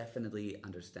I definitely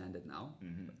understand it now.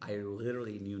 I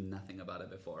literally knew nothing about it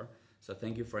before. So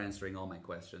thank you for answering all my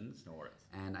questions. No worries.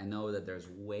 And I know that there's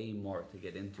way more to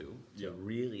get into to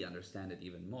really understand it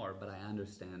even more, but I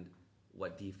understand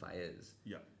what DeFi is.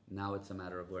 Yeah. Now it's a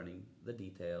matter of learning the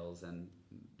details and,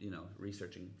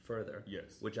 researching further.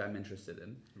 Yes. Which I'm interested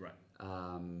in. Right.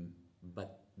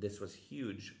 But this was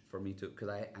huge for me too, because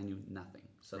I knew nothing.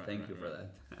 So thank you for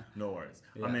that. No worries.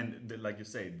 Yeah. I mean, like you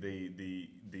say, the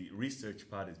research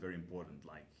part is very important.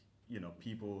 Like,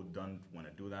 people don't want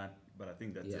to do that, but I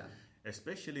think that's it.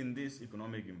 Especially in these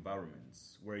economic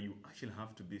environments where you actually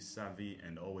have to be savvy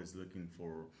and always looking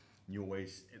for new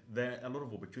ways. There are a lot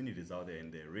of opportunities out there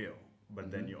and they're real, but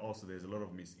then there's a lot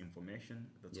of misinformation.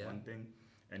 That's one thing.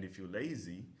 And if you're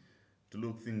lazy to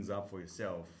look things up for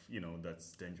yourself,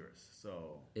 that's dangerous.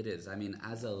 So it is. I mean,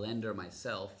 as a lender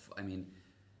myself,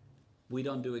 we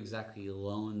don't do exactly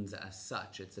loans as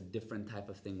such. It's a different type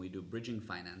of thing. We do bridging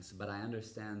finance, but I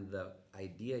understand the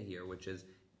idea here, which is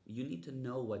you need to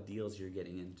know what deals you're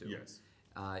getting into. Yes.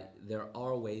 There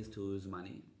are ways to lose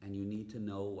money, and you need to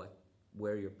know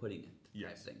where you're putting it.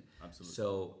 Yes, type thing. absolutely.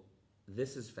 So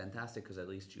this is fantastic because at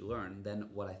least you learn. Then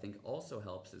what I think also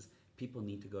helps is people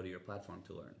need to go to your platform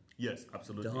to learn. Yes,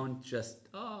 absolutely. Don't just,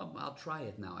 I'll try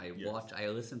it now. I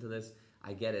listen to this,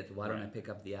 I get it. Why don't I pick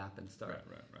up the app and start?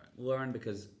 Right. Learn,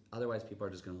 because otherwise people are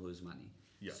just going to lose money.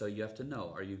 Yeah. So you have to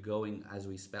know, are you going, as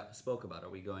we spoke about, are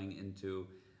we going into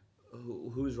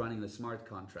who's running the smart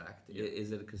contract? Yeah.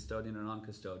 Is it a custodian or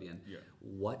non-custodian? Yeah.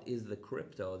 What is the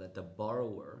crypto that the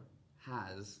borrower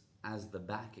has as the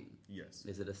backing? Yes.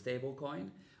 Is it a stable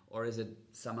coin or is it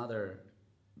some other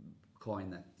coin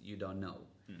that you don't know?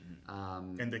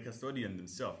 And the custodian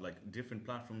themselves, like different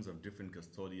platforms have different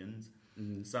custodians.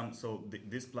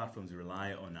 These platforms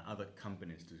rely on other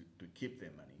companies to keep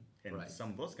their money. And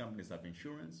some of those companies have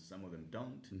insurance, some of them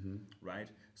don't, right?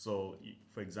 So,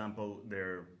 for example,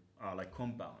 they're like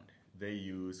Compound. they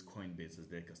use Coinbase as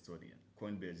their custodian.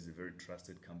 Coinbase is a very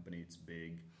trusted company. It's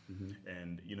big,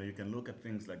 and you can look at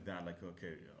things like that. Like,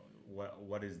 okay,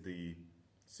 what is the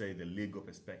legal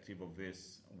perspective of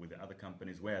this with the other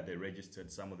companies? Where are they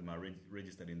registered? Some of them are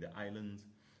registered in the islands,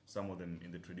 some of them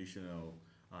in the traditional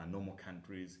normal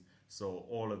countries. So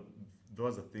all of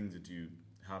those are things that you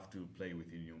have to play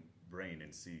with in your brain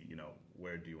and see,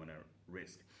 where do you want to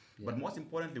risk. Yeah. But most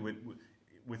importantly,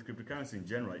 with cryptocurrency in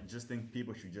general, I just think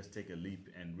people should just take a leap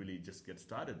and really just get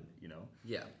started.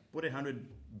 Yeah. Put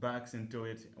 $100 into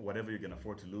it, whatever you can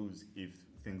afford to lose if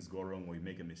things go wrong or you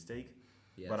make a mistake.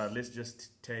 Yes. But at least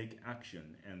just take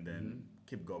action and then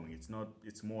keep going.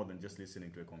 It's more than just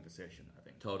listening to a conversation, I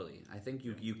think. Totally. I think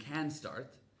you can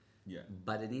start. Yeah.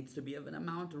 But it needs to be of an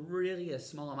amount, really a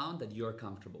small amount that you're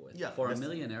comfortable with. Yeah, For a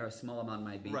millionaire, a small amount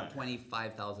might be Right.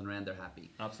 25,000 Rand, they're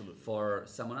happy. Absolutely. For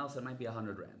someone else, it might be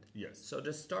 100 Rand. Yes. So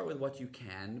just start with what you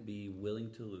can be willing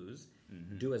to lose.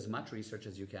 Do as much research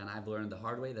as you can. I've learned the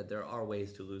hard way that there are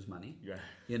ways to lose money. Yeah.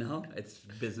 It's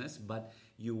business, but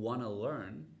you want to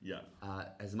learn Yeah.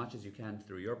 as much as you can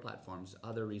through your platforms,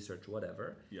 other research,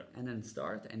 whatever. Yeah. And then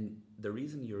start. And the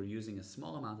reason you're using a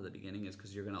small amount at the beginning is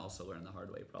because you're going to also learn the hard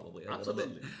way, probably. A little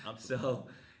bit. Absolutely. So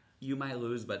you might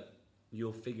lose, but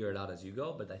you'll figure it out as you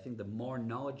go. But I think the more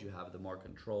knowledge you have, the more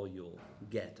control you'll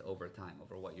get over time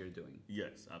over what you're doing.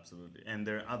 Yes, absolutely. And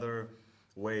there are other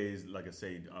ways, like I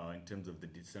said, in terms of the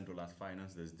decentralized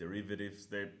finance, there's derivatives.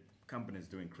 There are companies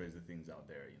doing crazy things out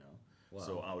there, Wow.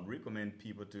 So I would recommend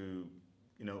people to,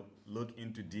 look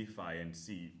into DeFi and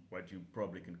see what you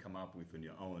probably can come up with on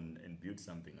your own and build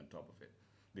something on top of it.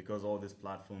 Because all these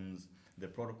platforms, the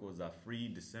protocols are free,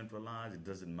 decentralized. It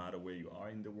doesn't matter where you are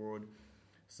in the world.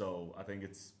 So I think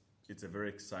it's a very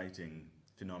exciting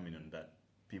phenomenon that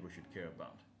people should care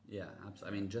about. Yeah,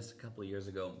 absolutely. I mean, just a couple of years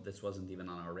ago, this wasn't even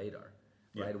on our radar,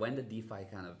 Yeah. right? When did DeFi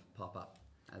kind of pop up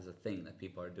as a thing that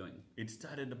people are doing? It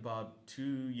started about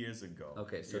 2 years ago.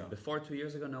 Okay, so Yeah. before 2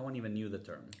 years ago, no one even knew the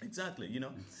term. Exactly,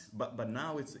 but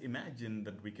now it's imagine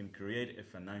that we can create a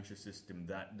financial system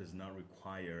that does not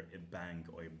require a bank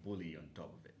or a bully on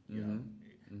top of it.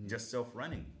 Just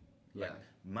self-running. Yeah.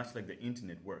 Much like the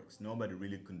internet works. Nobody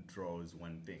really controls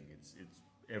one thing. It's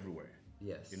everywhere.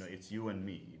 Yes. It's you and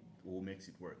me who makes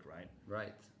it work, right?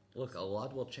 Right. Look, a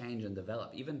lot will change and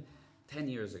develop. Even 10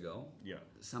 years ago, Yeah,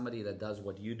 somebody that does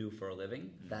what you do for a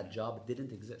living, that job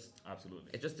didn't exist.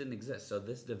 absolutely. It just didn't exist. So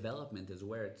this development is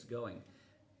where it's going.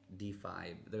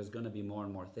 DeFi, there's going to be more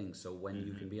and more things. So when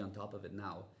you can be on top of it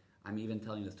now, I'm even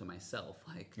telling this to myself,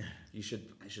 like I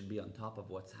should be on top of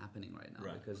what's happening right now,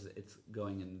 Right. because it's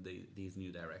going in these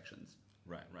new directions.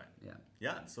 Right. Yeah.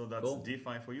 Yeah, so that's Cool.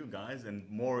 DeFi for you guys. And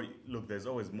more, look, there's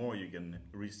always more you can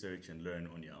research and learn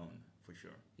on your own, for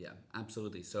sure. Yeah,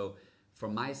 absolutely. So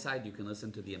from my side, you can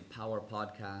listen to the Empower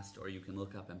podcast, or you can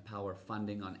look up Empower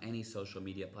Funding on any social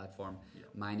media platform. Yeah.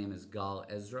 My name is Gal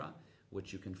Ezra,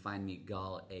 which you can find me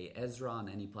Gal A. Ezra on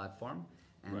any platform.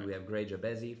 And Right. we have Gray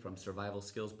Jabezi from Survival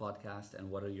Skills Podcast. And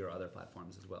what are your other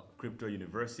platforms as well? Crypto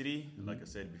University, like I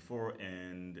said before,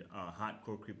 and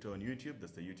Hardcore Crypto on YouTube.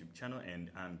 That's the YouTube channel.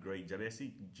 And I'm Gray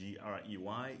Jabesi,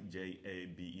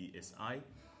 GreyJabesi.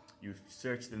 You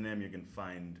search the name, you can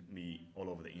find me all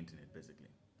over the internet, basically.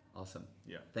 Awesome.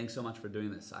 Yeah.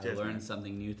 Learned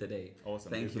something new today.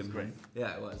 Awesome. Thank This you. was man. great.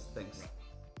 Yeah, it was. Thanks.